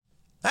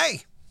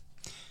Hey,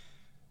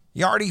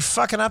 you already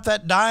fucking up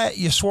that diet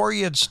you swore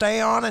you'd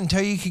stay on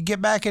until you could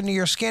get back into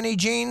your skinny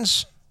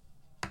jeans?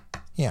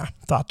 Yeah,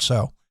 thought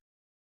so.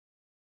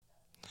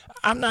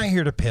 I'm not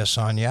here to piss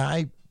on you.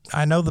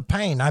 I know the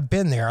pain. I've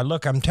been there.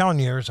 Look, I'm telling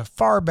you, there's a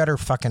far better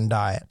fucking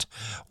diet.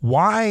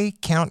 Why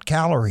count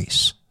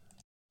calories?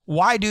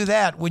 Why do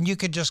that when you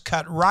could just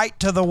cut right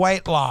to the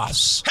weight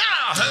loss?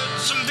 I heard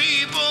some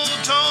people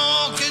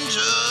talking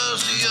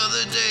just the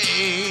other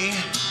day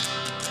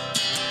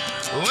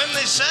when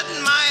they said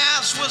my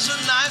ass was a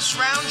nice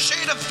round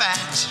shade of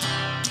fat.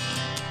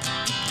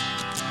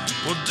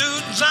 Well,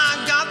 dudes,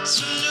 I got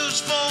some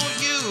news for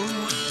you.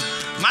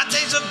 My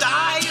days of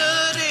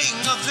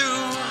dieting are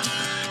through.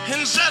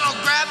 Instead, I'll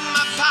grab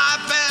my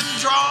pipe and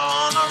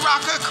draw on a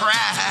rocker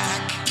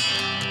crack.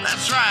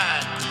 That's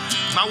right,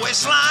 my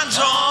waistline's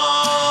already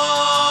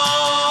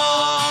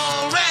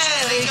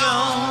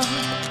gone.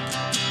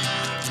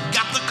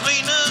 Got the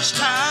cleanest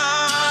towels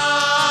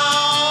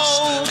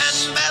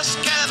and best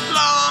kept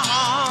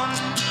lawn.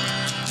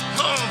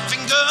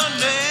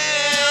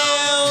 Fingernails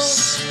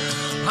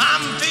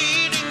I'm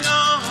feeding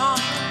on.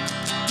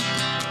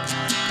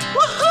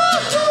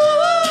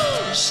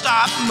 Woo-hoo-hoo.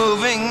 Stop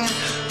moving.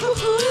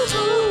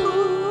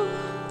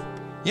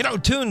 You know,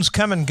 tunes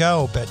come and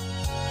go, but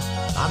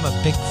I'm a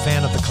big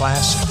fan of the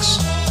classics.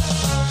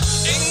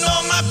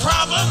 Ignore my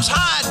problems,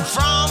 hide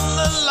from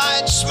the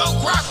light.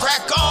 Smoke rock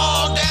crack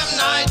all damn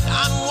night.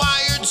 I'm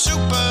wired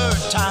super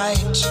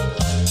tight.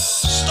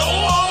 Stole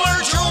all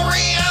her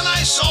jewelry and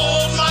I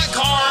sold my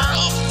car.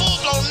 A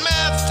full-blown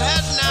meth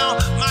head now.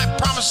 My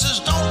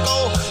promises don't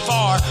go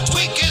far.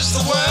 Tweak is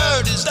the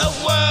word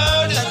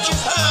that you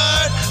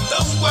heard. The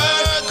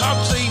word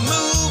constantly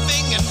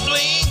moving and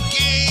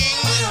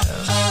blinking.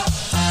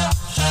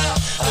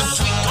 The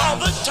tweak all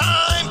the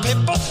time,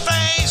 pimple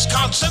face,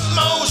 constant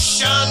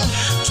motion.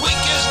 Tweak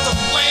is the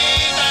way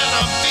that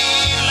I'm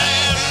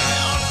feeling.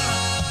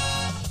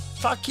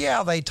 Fuck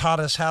yeah, they taught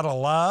us how to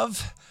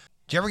love.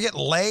 Did you ever get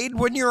laid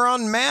when you were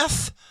on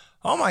meth?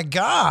 Oh my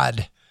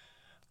God.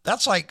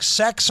 That's like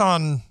sex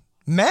on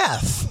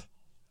meth.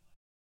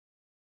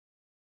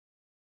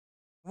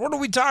 What are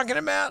we talking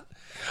about?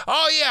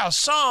 Oh yeah,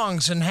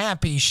 songs and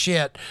happy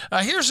shit.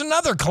 Here's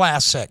another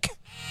classic.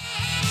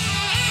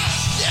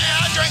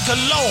 Yeah, I drink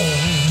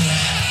alone.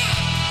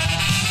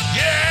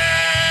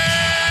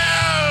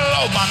 Yeah,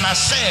 all by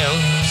myself.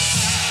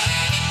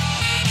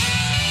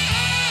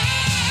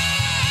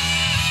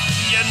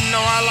 You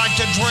know I like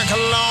to drink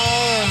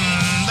alone.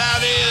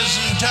 That is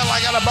until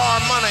I gotta borrow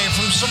money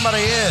from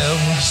somebody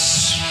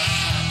else.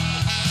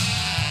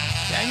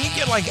 And you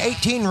get like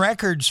 18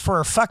 records for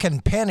a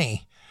fucking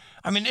penny.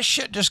 I mean, this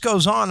shit just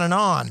goes on and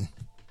on.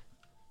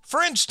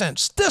 For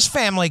instance, this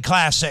family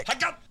classic. I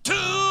got 2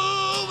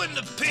 in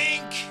the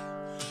pink.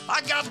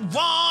 I got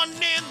 1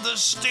 in the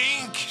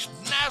stink.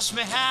 And ask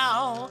me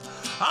how.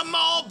 I'm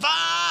all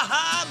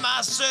by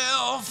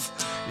myself.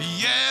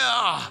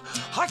 Yeah.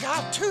 I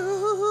got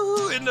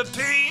 2 in the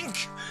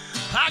pink.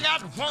 I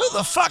got 1. Who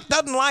the fuck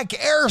doesn't like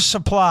Air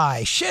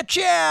Supply? Shit,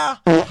 yeah.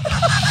 Welcome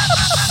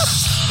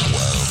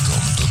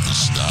to the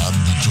Stan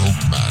the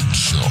Joke Man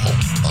Show,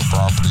 a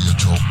property of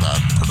Joke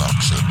Man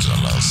Productions,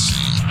 LLC,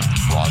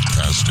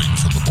 broadcasting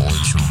from the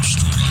Boys Room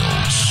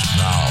Studios.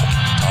 Now,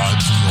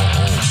 time for your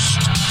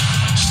host,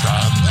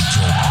 Stan the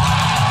Joke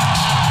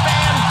Man.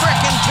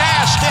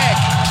 Fan-frickin-tastic.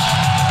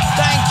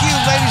 Thank you,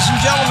 ladies and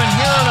gentlemen,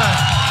 here on a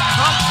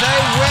Hump Day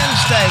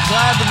Wednesday.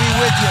 Glad to be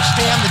with you.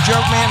 Stan the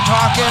Joke Man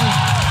talking.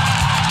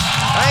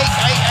 Hey,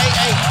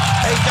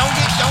 don't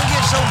get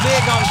so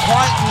big on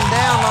quieting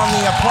down on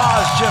the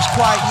applause just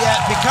quite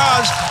yet,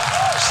 because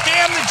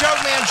Stan the Joke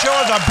Man Show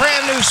is a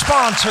brand new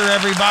sponsor,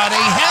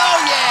 everybody. Hell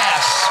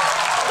yes!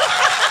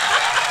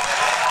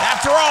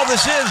 After all,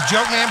 this is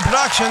Joke Man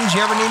Productions.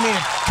 You ever need me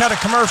to cut a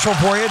commercial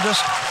for you,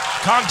 just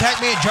contact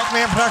me at Joke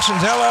Man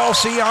Productions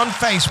LLC on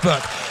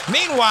Facebook.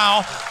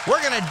 Meanwhile,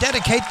 we're going to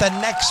dedicate the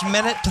next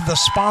minute to the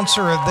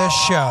sponsor of this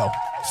show.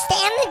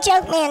 Stan the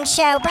Joke Man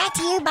Show, brought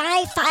to you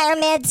by Fire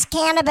Meds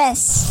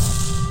Cannabis.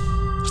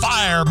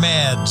 Fire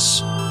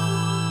Meds,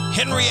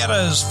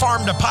 Henrietta's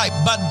farm-to-pipe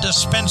bud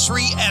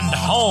dispensary and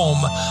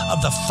home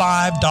of the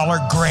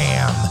 $5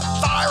 gram.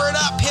 Fire it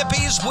up,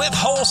 hippies, with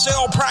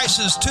wholesale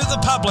prices to the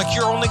public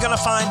you're only going to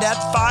find at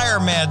Fire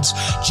Meds.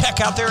 Check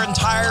out their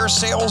entire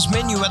sales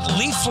menu at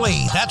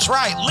Leafly. That's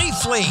right,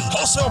 Leafly.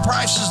 Wholesale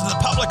prices to the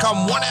public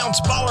on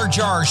 1-ounce baller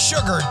jars,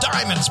 sugar,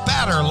 diamonds,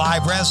 batter,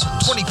 live resin.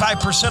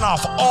 25%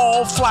 off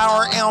all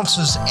flour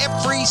ounces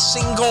every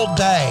single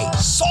day.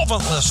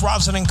 Solventless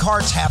rosin and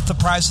carts, half the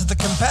price of the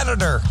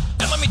competitor.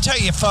 And let me tell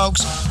you,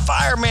 folks,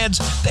 Fire Meds,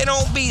 they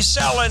don't be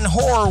selling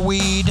whore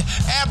weed.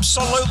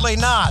 Absolutely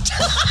not.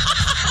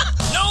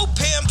 No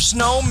pimps,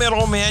 no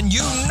middlemen.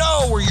 You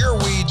know where your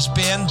weed's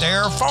been.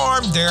 Their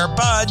farm, their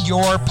bud,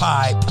 your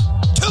pipe.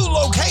 2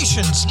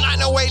 locations,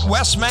 908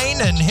 West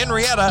Main in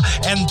Henrietta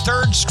and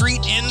 3rd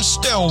Street in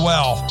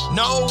Stillwell.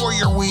 Know where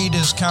your weed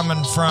is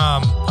coming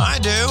from. I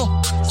do.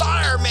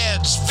 Fire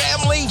Meds,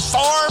 family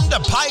farm to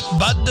pipe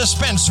bud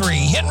dispensary,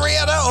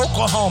 Henrietta,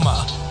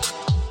 Oklahoma.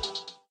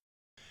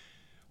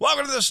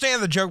 Welcome to the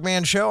Stan the Joke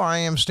Man Show. I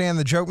am Stan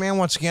the Joke Man.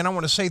 Once again, I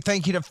want to say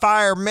thank you to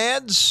Fire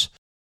Meds,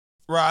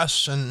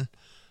 Russ and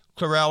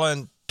Clarella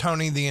and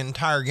Tony, the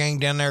entire gang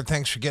down there.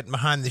 Thanks for getting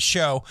behind the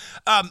show.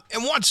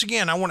 And once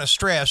again, I want to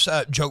stress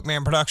Joke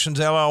Man Productions,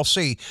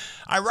 LLC.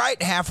 I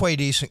write halfway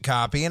decent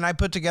copy, and I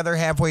put together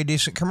halfway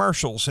decent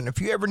commercials. And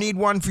if you ever need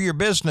one for your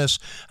business,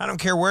 I don't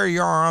care where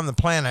you are on the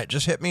planet,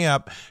 just hit me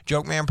up,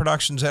 Joke Man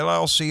Productions,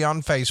 LLC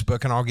on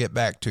Facebook, and I'll get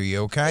back to you,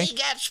 okay? We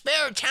got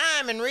spare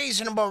time and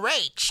reasonable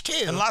rates,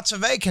 too. And lots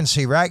of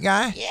vacancy, right,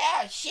 guy?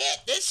 Yeah,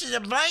 shit, this is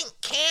a blank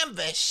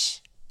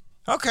canvas.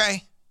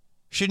 Okay.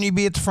 Shouldn't you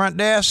be at the front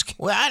desk?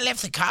 Well, I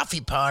left the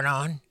coffee pot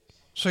on.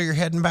 So you're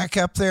heading back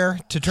up there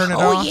to turn it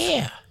off? off? Oh,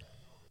 yeah.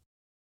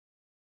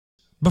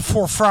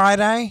 Before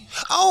Friday?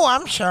 Oh,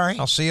 I'm sorry.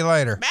 I'll see you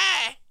later. Bye.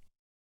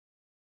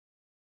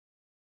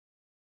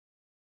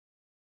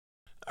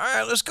 All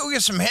right, let's go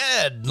get some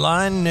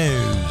headline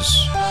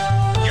news.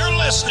 You're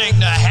listening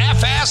to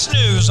Half-Ass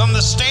News on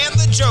the Stan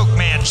the Joke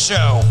Man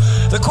Show.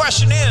 The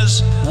question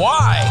is,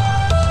 why?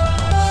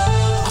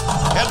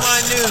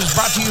 Headline news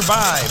brought to you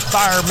by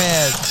Fire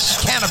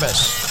Meds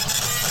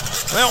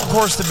Cannabis. Well, of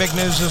course, the big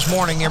news this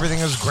morning, everything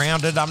is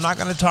grounded. I'm not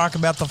going to talk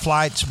about the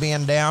flights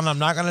being down. I'm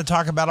not going to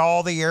talk about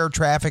all the air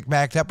traffic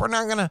backed up. We're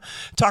not going to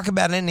talk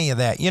about any of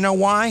that. You know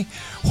why?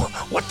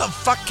 What the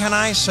fuck can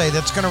I say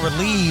that's going to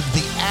relieve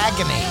the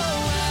agony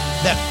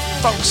that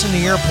folks in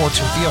the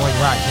airports are feeling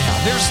right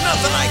now? There's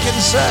nothing I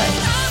can say.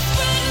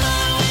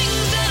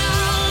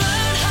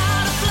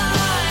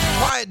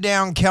 Quiet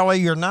down,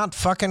 Kelly. You're not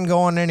fucking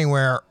going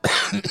anywhere.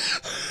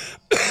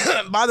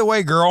 By the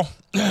way, girl,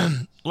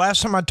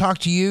 last time I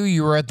talked to you,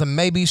 you were at the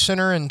Maybe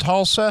Center in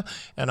Tulsa,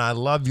 and I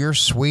love your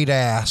sweet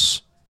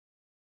ass.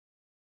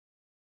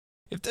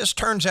 If this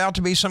turns out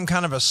to be some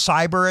kind of a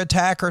cyber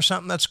attack or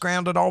something that's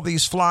grounded all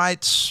these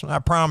flights, I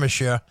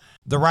promise you,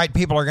 the right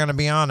people are going to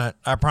be on it.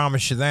 I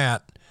promise you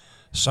that.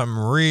 Some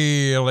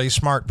really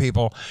smart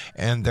people,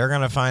 and they're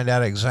going to find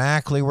out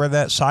exactly where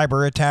that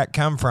cyber attack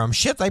come from.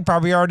 Shit, they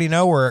probably already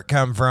know where it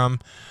come from.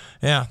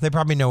 Yeah, they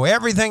probably know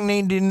everything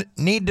need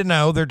to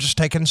know. They're just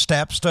taking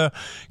steps to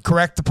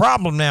correct the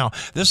problem now.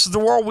 This is the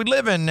world we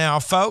live in now,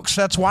 folks.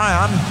 That's why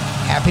I'm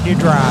happy to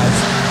drive.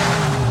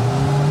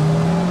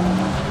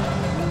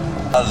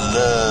 I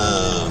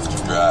love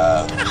to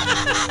drive.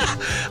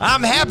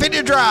 I'm happy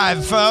to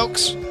drive,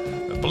 folks.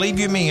 Believe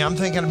you me, I'm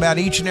thinking about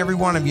each and every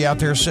one of you out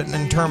there sitting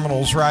in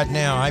terminals right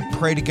now. I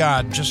pray to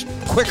God, just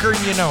quicker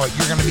than you know it,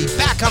 you're going to be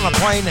back on a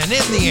plane and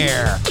in the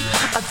air.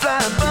 I fly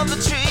above the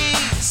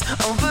trees,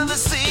 over the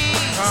seas.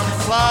 Come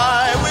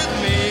fly with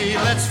me,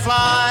 let's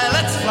fly,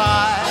 let's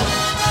fly.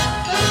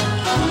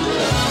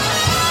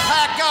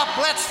 Pack up,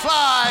 let's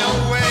fly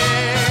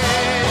away.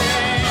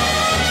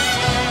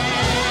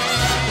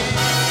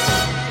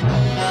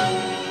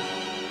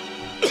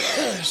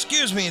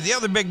 Excuse me. The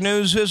other big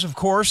news is, of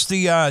course,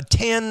 the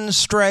 10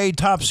 stray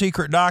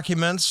top-secret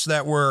documents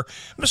that were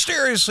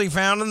mysteriously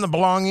found in the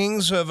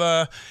belongings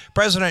of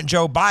President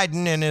Joe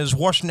Biden in his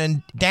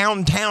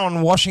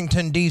downtown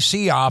Washington,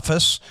 D.C.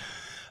 office.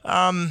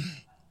 I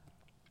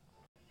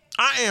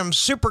am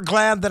super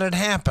glad that it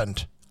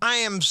happened. I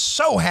am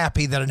so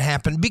happy that it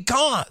happened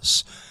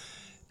because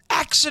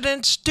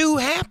accidents do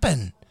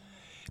happen.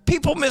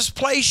 People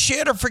misplace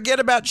shit or forget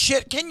about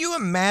shit. Can you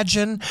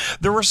imagine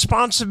the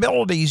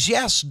responsibilities?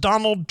 Yes,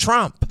 Donald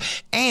Trump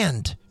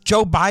and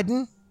Joe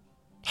Biden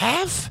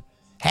have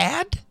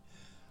had.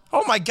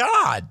 Oh, my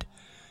God.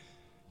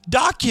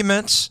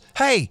 Documents.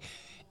 Hey,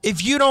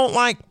 if you don't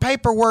like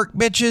paperwork,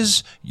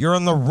 bitches, you're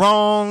in the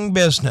wrong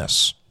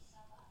business.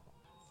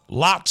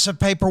 Lots of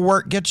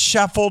paperwork gets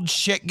shuffled,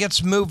 shit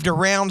gets moved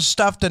around,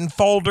 stuffed in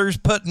folders,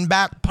 put in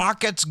back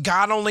pockets,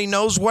 God only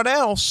knows what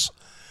else.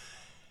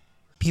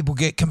 People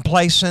get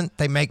complacent,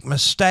 they make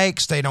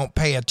mistakes, they don't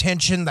pay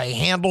attention, they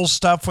handle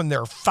stuff when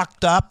they're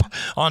fucked up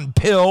on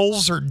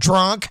pills or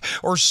drunk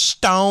or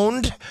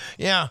stoned.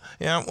 Yeah,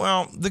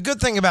 well, the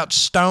good thing about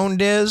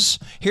stoned is,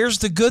 here's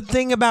the good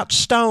thing about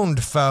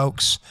stoned,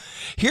 folks.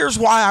 Here's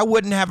why I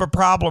wouldn't have a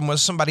problem with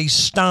somebody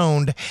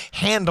stoned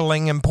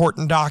handling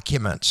important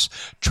documents.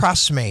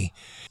 Trust me.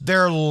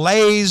 They're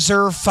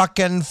laser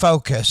fucking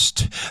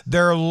focused.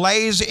 They're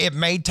laser. It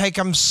may take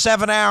them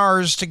 7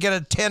 hours to get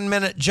a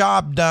 10-minute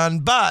job done,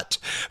 but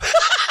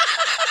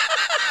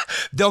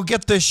they'll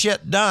get this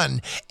shit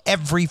done.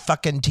 Every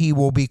fucking T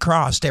will be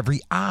crossed.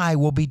 Every I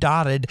will be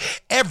dotted.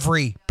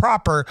 Every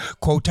proper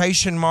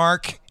quotation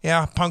mark,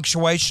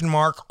 punctuation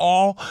mark,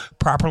 all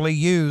properly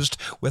used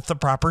with the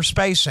proper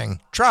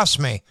spacing. Trust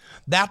me.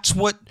 That's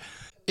what...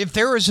 If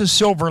there is a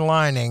silver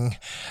lining,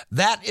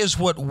 that is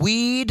what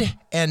weed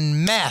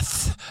and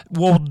meth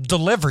will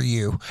deliver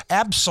you.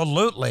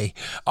 Absolutely.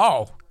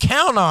 Oh,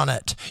 count on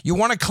it. You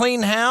want a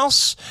clean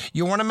house?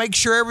 You want to make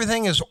sure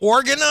everything is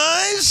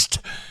organized?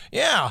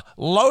 Yeah,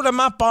 load them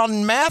up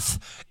on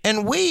meth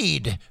and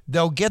weed.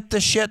 They'll get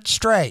the shit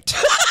straight.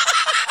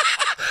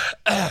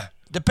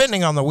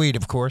 Depending on the weed,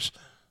 of course.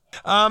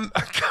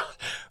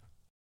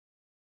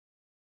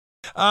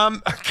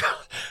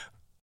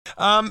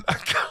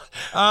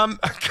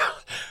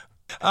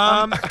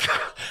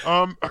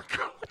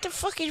 What the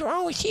fuck is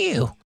wrong with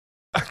you?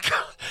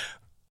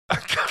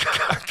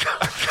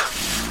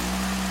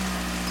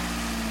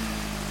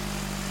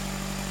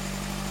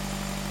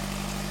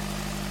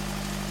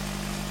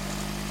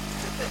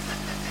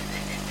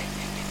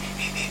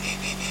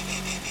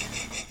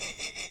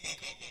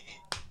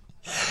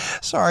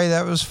 Sorry,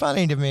 that was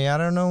funny to me. I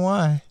don't know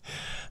why.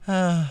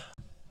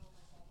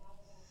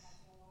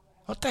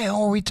 What the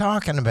hell are we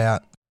talking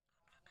about?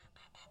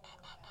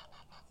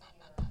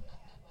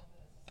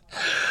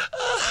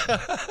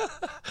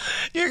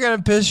 You're going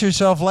to piss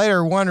yourself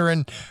later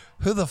wondering,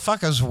 who the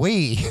fuck is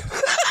we?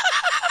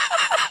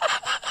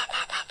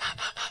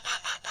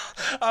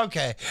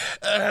 Okay.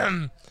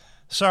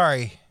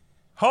 Sorry.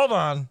 Hold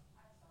on.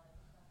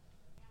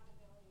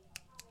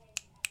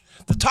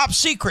 The top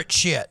secret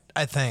shit,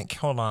 I think.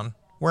 Hold on.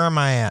 Where am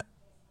I at?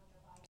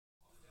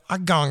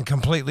 I've gone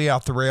completely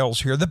off the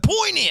rails here. The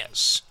point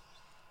is,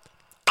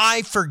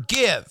 I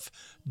forgive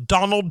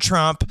Donald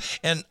Trump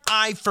and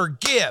I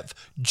forgive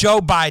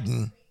Joe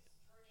Biden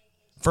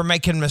for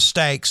making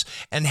mistakes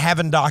and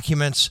having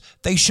documents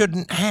they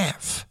shouldn't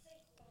have.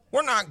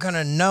 We're not going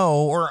to know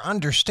or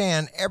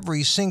understand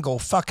every single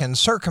fucking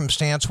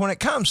circumstance when it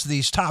comes to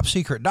these top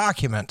secret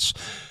documents.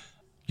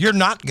 You're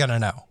not going to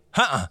know.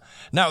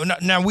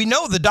 Now, we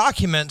know the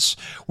documents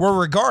were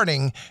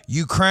regarding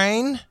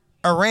Ukraine,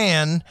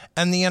 Iran,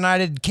 and the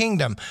United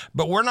Kingdom,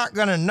 but we're not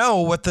going to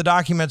know what the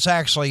documents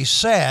actually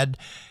said.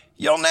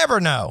 You'll never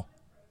know.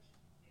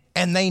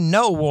 And they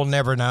know we'll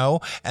never know,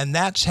 and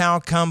that's how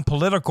come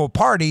political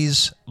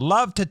parties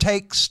love to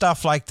take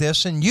stuff like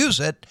this and use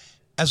it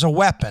as a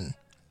weapon.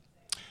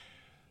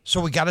 So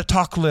we got to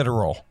talk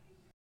literal.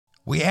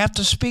 We have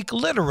to speak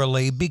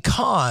literally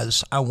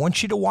because I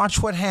want you to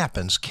watch what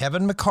happens.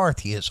 Kevin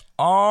McCarthy is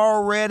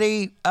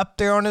already up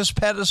there on his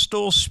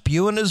pedestal,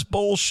 spewing his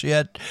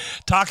bullshit,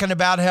 talking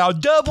about how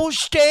double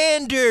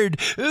standard,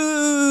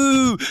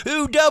 No,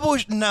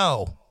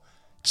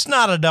 it's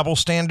not a double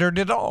standard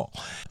at all.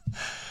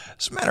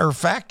 As a matter of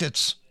fact,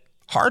 it's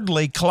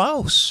hardly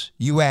close,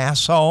 you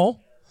asshole.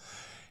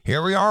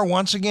 Here we are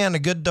once again, a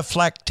good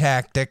deflect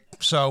tactic.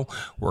 So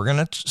we're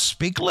going to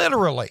speak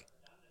literally.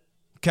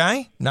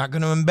 Okay? Not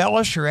going to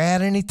embellish or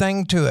add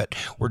anything to it.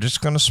 We're just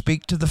going to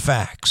speak to the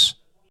facts.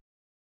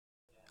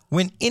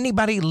 When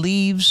anybody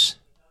leaves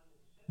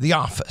the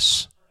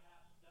office,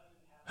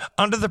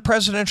 under the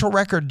Presidential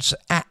Records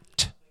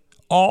Act,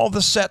 all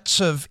the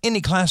sets of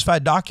any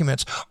classified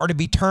documents are to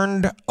be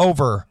turned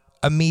over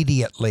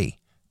immediately.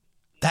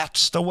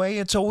 That's the way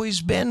it's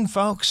always been,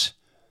 folks.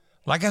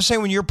 Like I say,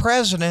 when you're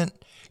president,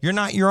 you're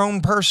not your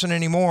own person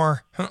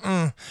anymore.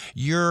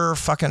 You're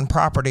fucking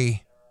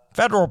property.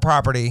 Federal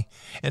property,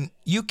 and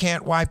you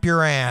can't wipe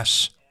your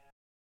ass.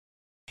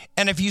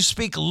 And if you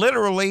speak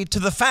literally to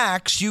the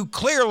facts, you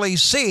clearly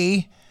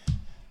see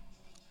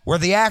where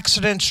the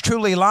accidents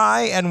truly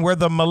lie and where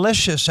the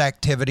malicious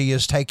activity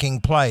is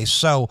taking place.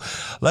 So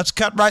let's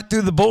cut right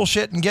through the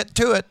bullshit and get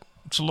to it.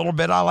 It's a little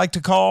bit I like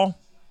to call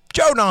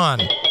Joe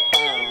Don.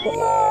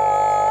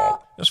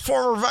 As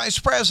former vice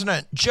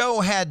president,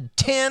 Joe had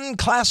 10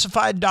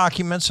 classified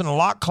documents in a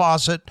locked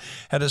closet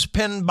at his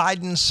Penn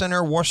Biden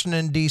Center,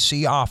 Washington,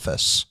 D.C.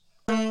 office.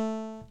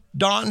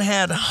 Don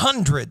had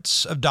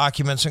hundreds of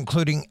documents,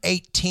 including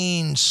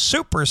 18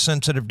 super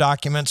sensitive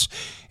documents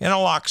in a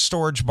locked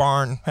storage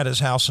barn at his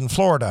house in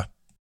Florida.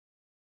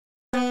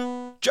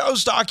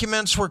 Joe's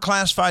documents were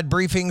classified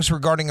briefings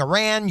regarding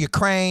Iran,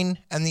 Ukraine,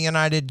 and the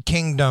United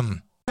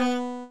Kingdom.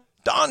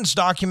 Don's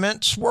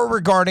documents were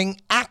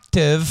regarding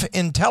active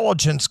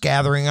intelligence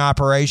gathering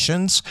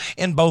operations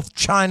in both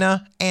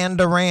China and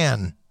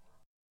Iran.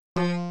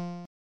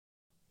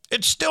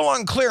 It's still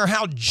unclear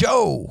how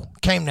Joe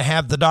came to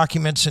have the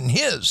documents in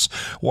his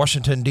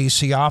Washington,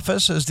 D.C.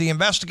 office, as the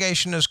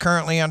investigation is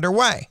currently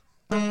underway.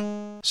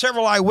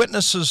 Several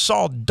eyewitnesses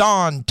saw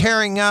Don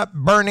tearing up,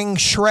 burning,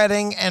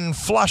 shredding, and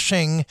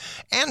flushing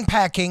and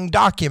packing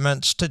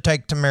documents to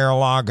take to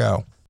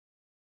Mar-a-Lago.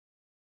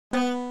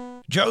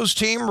 Joe's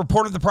team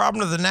reported the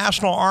problem to the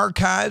National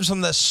Archives on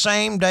the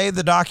same day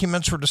the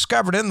documents were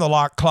discovered in the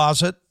locked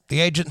closet. The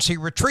agency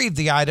retrieved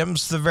the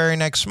items the very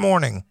next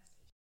morning.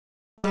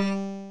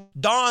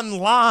 Don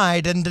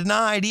lied and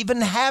denied even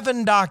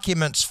having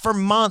documents for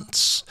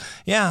months.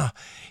 Yeah,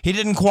 he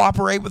didn't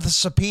cooperate with the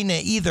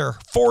subpoena either,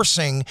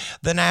 forcing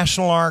the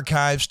National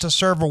Archives to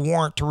serve a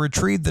warrant to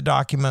retrieve the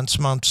documents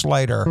months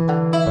later.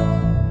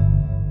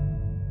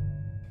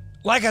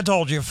 Like I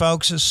told you,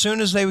 folks, as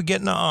soon as they would get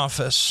into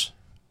office,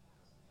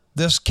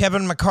 this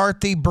Kevin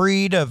McCarthy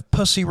breed of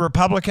pussy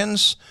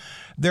Republicans,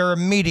 they're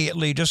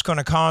immediately just going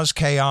to cause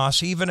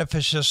chaos, even if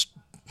it's just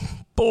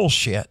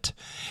bullshit.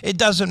 It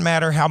doesn't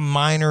matter how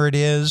minor it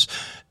is.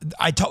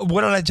 What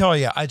did I tell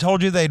you? I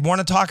told you they'd want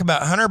to talk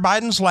about Hunter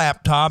Biden's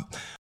laptop.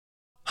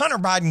 Hunter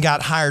Biden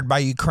got hired by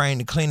Ukraine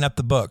to clean up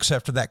the books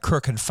after that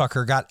crooked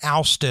fucker got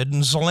ousted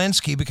and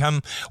Zelensky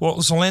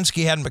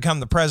hadn't become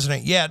the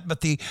president yet,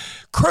 but the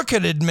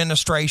crooked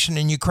administration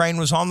in Ukraine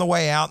was on the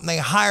way out and they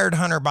hired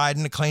Hunter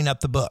Biden to clean up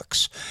the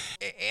books.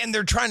 And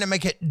they're trying to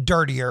make it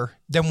dirtier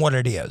than what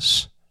it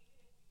is.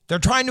 They're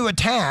trying to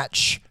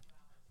attach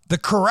the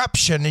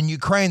corruption in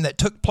Ukraine that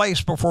took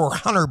place before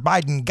Hunter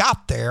Biden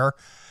got there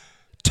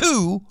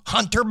to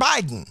Hunter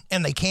Biden,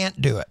 and they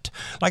can't do it.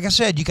 Like I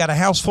said, you got a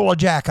house full of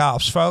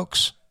jackoffs,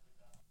 folks.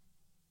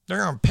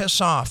 They're going to piss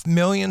off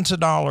millions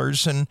of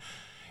dollars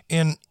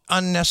in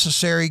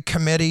unnecessary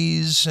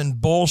committees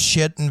and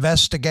bullshit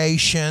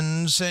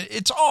investigations.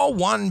 It's all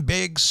one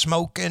big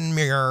smoke and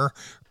mirror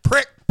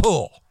prick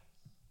pull.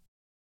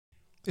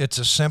 It's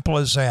as simple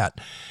as that.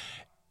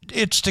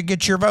 It's to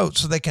get your vote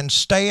so they can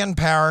stay in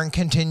power and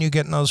continue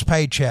getting those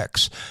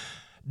paychecks.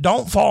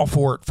 Don't fall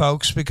for it,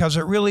 folks, because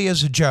it really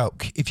is a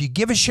joke. If you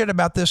give a shit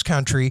about this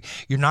country,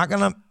 you're not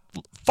going to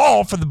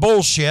fall for the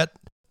bullshit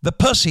the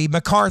pussy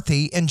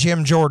McCarthy and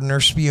Jim Jordan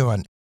are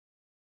spewing.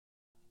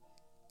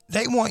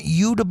 They want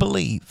you to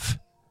believe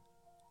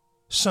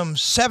some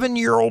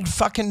 7-year-old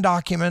fucking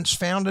documents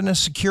found in a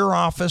secure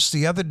office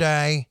the other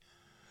day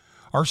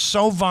are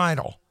so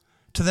vital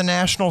to the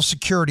national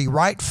security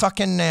right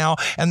fucking now,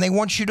 and they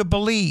want you to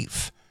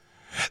believe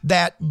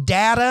that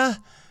data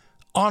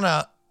on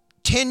a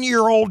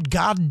 10-year-old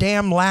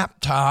goddamn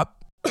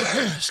laptop,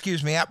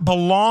 excuse me,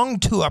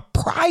 belonged to a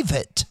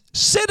private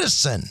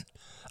citizen.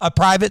 A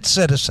private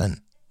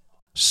citizen.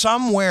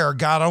 Somewhere,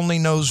 God only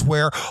knows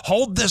where,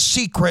 hold the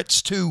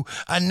secrets to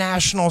a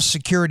national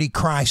security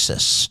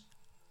crisis.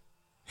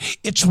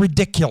 It's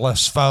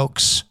ridiculous,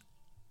 folks.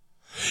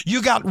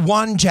 You got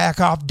one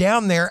jackoff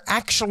down there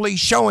actually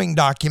showing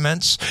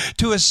documents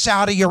to his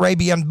Saudi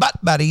Arabian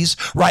butt buddies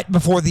right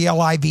before the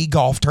LIV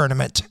golf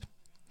tournament.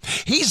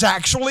 He's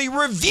actually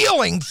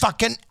revealing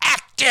fucking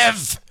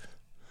active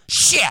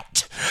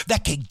shit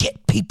that could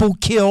get people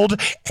killed,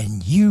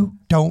 and you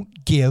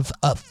don't give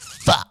a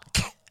fuck.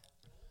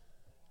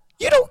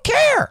 You don't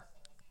care.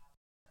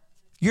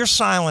 Your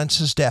silence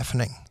is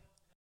deafening.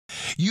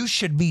 You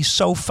should be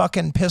so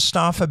fucking pissed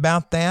off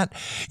about that.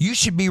 You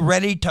should be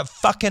ready to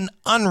fucking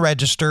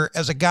unregister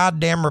as a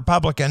goddamn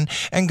Republican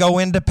and go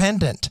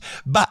independent.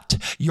 But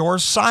your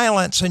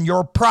silence and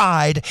your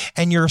pride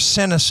and your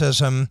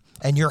cynicism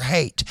and your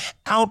hate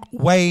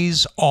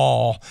outweighs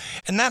all.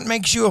 And that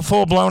makes you a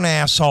full-blown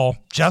asshole,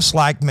 just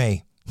like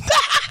me.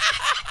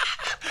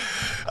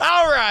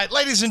 All right,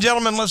 ladies and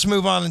gentlemen, let's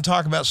move on and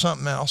talk about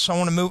something else. I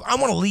want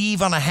to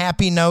leave on a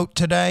happy note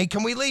today.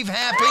 Can we leave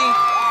happy?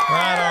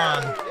 Right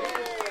on.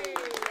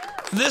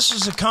 This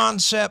is a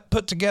concept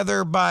put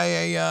together by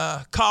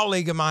a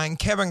colleague of mine,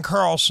 Kevin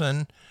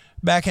Carlson,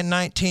 back in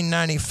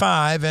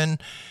 1995.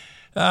 And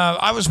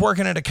I was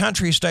working at a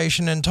country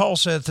station in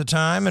Tulsa at the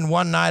time. And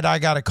one night I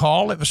got a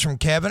call. It was from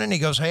Kevin. And he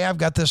goes, "Hey, I've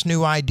got this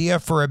new idea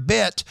for a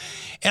bit.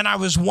 And I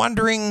was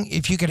wondering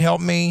if you could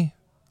help me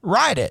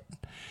write it."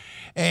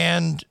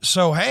 And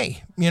so,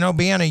 hey,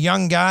 being a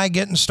young guy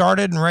getting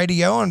started in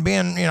radio and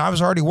being, I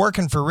was already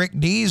working for Rick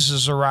Dees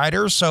as a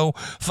writer. So,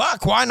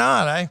 fuck, why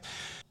not? I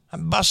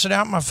busted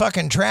out my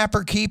fucking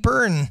Trapper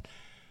Keeper and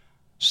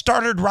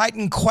started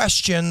writing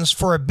questions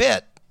for a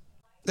bit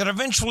that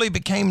eventually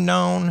became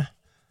known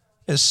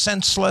as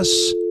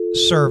Senseless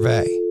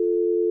Survey.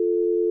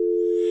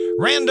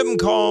 Random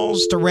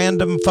calls to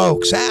random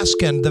folks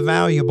asking the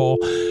valuable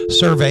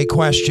survey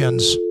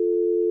questions.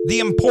 The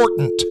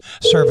important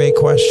survey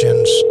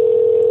questions.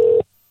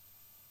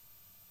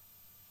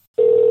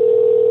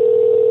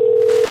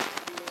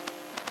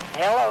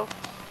 Hello.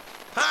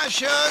 Hi,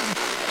 Shug.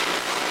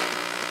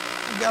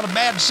 You got a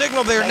bad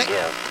signal there.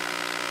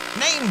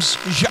 Name's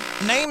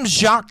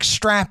Jacques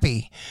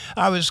Strappy.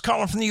 I was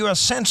calling from the U.S.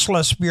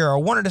 Senseless Bureau.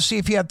 Wanted to see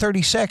if you had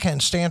 30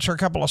 seconds to answer a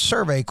couple of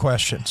survey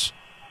questions.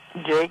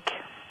 Jake?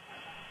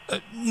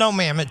 No,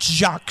 ma'am. It's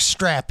Jacques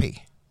Strappy.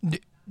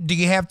 Do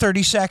you have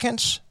 30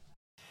 seconds?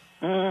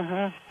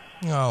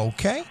 Mm-hmm.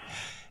 Okay.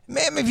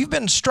 Ma'am, have you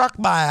been struck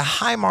by a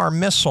HIMAR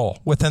missile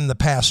within the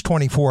past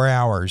 24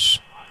 hours?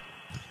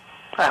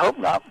 I hope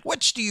not.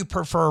 Which do you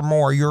prefer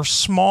more, your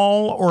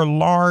small or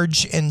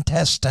large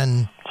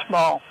intestine?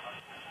 Small.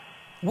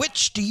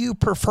 Which do you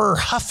prefer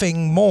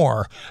huffing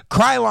more,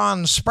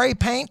 Krylon spray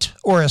paint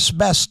or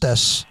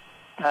asbestos?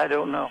 I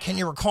don't know. Can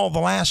you recall the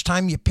last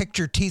time you picked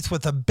your teeth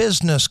with a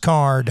business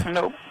card?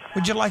 Nope.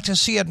 Would you like to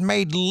see it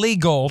made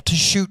legal to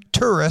shoot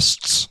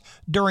tourists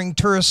during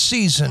tourist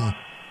season?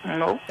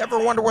 Nope. Ever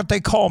wonder what they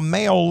call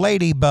male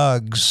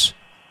ladybugs?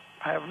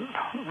 I have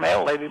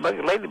male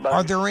ladybug.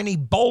 Are there any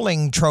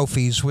bowling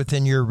trophies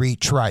within your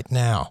reach right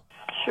now?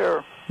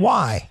 Sure.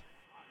 Why?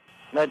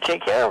 I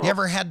take care of You them.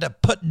 ever had to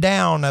put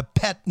down a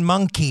pet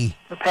monkey?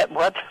 A pet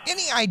what?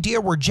 Any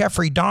idea where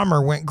Jeffrey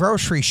Dahmer went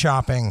grocery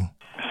shopping?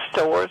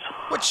 Stores.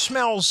 Which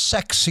smells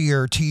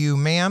sexier to you,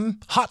 ma'am?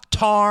 Hot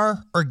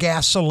tar or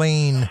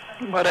gasoline?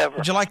 Whatever.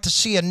 Would you like to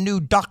see a new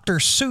Dr.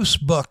 Seuss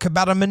book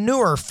about a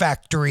manure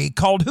factory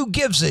called Who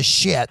Gives a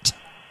Shit?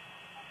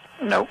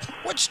 Nope.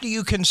 Which do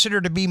you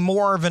consider to be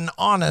more of an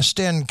honest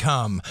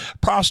income?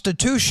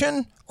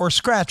 Prostitution or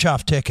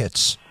scratch-off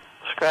tickets?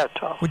 Scratch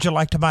off. Would you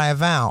like to buy a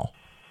vowel?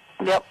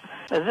 Yep.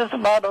 Is this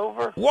about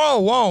over?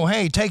 Whoa,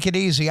 hey, take it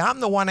easy. I'm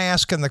the one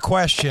asking the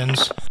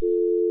questions.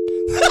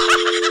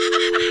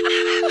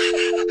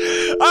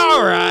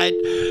 All right.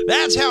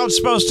 That's how it's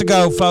supposed to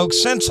go,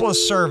 folks.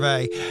 Senseless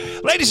survey.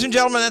 Ladies and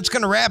gentlemen, that's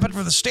going to wrap it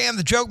for the Stan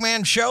the Joke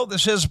Man show.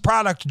 This is a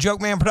product of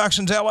Joke Man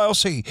Productions,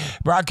 LLC,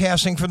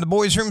 broadcasting from the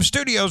Boys Room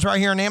Studios right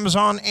here on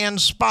Amazon and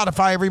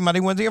Spotify every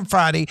Monday, Wednesday, and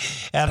Friday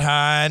at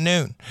high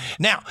noon.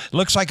 Now,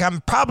 looks like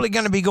I'm probably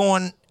going to be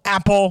going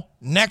Apple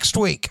next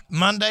week.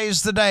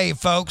 Monday's the day,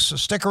 folks, so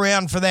stick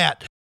around for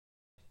that.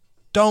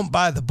 Don't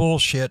buy the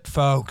bullshit,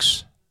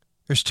 folks.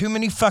 There's too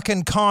many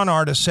fucking con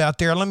artists out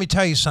there. Let me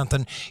tell you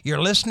something. You're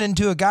listening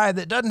to a guy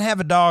that doesn't have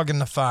a dog in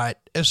the fight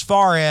as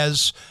far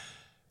as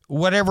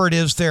whatever it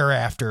is they're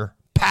after,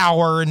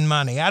 power and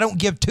money. I don't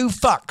give two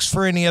fucks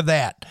for any of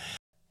that.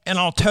 And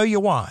I'll tell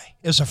you why.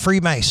 As a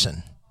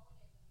Freemason,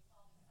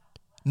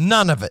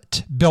 none of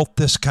it built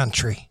this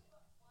country.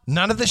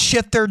 None of the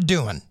shit they're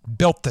doing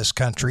built this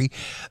country.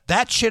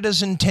 That shit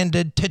is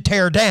intended to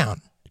tear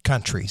down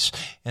countries,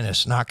 and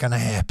it's not going to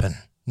happen.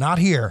 Not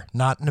here,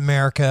 not in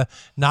America,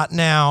 not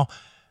now,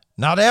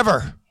 not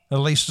ever, at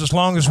least as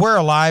long as we're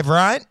alive,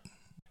 right?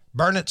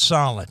 Burn it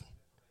solid.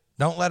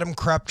 Don't let them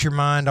corrupt your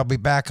mind. I'll be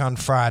back on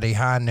Friday,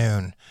 high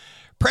noon.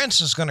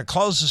 Prince is going to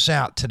close us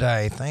out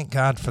today. Thank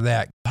God for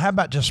that. How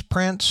about just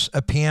Prince,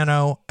 a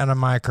piano, and a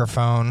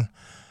microphone?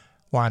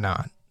 Why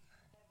not?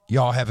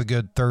 Y'all have a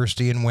good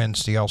Thursday and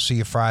Wednesday. I'll see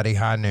you Friday,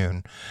 high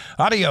noon.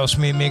 Adios,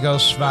 mi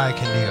amigos. Bye,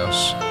 con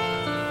Dios.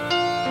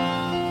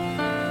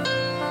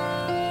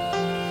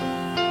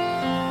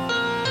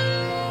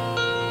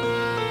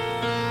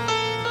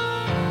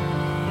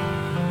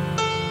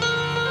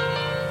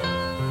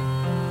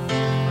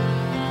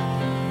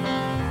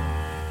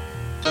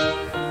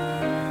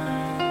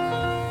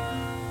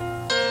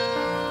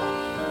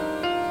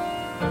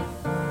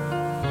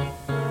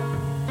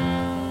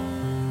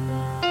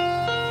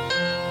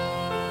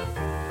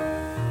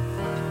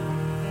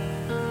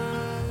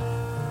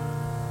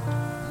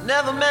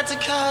 Never meant to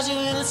cause you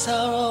any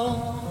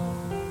sorrow.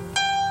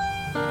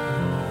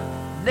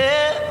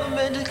 Never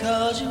meant to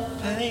cause you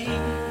pain.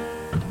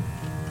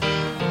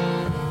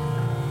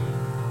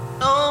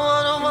 Don't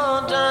wanna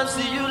one time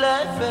see you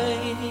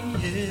laughing,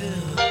 yeah.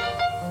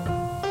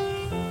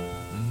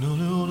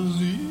 Only wanna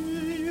see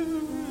you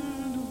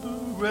in the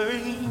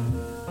rain.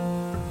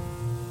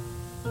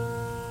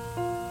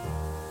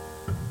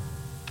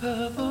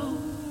 Purple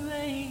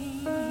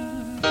rain.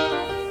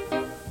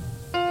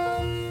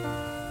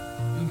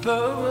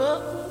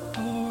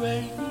 Purple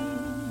rain.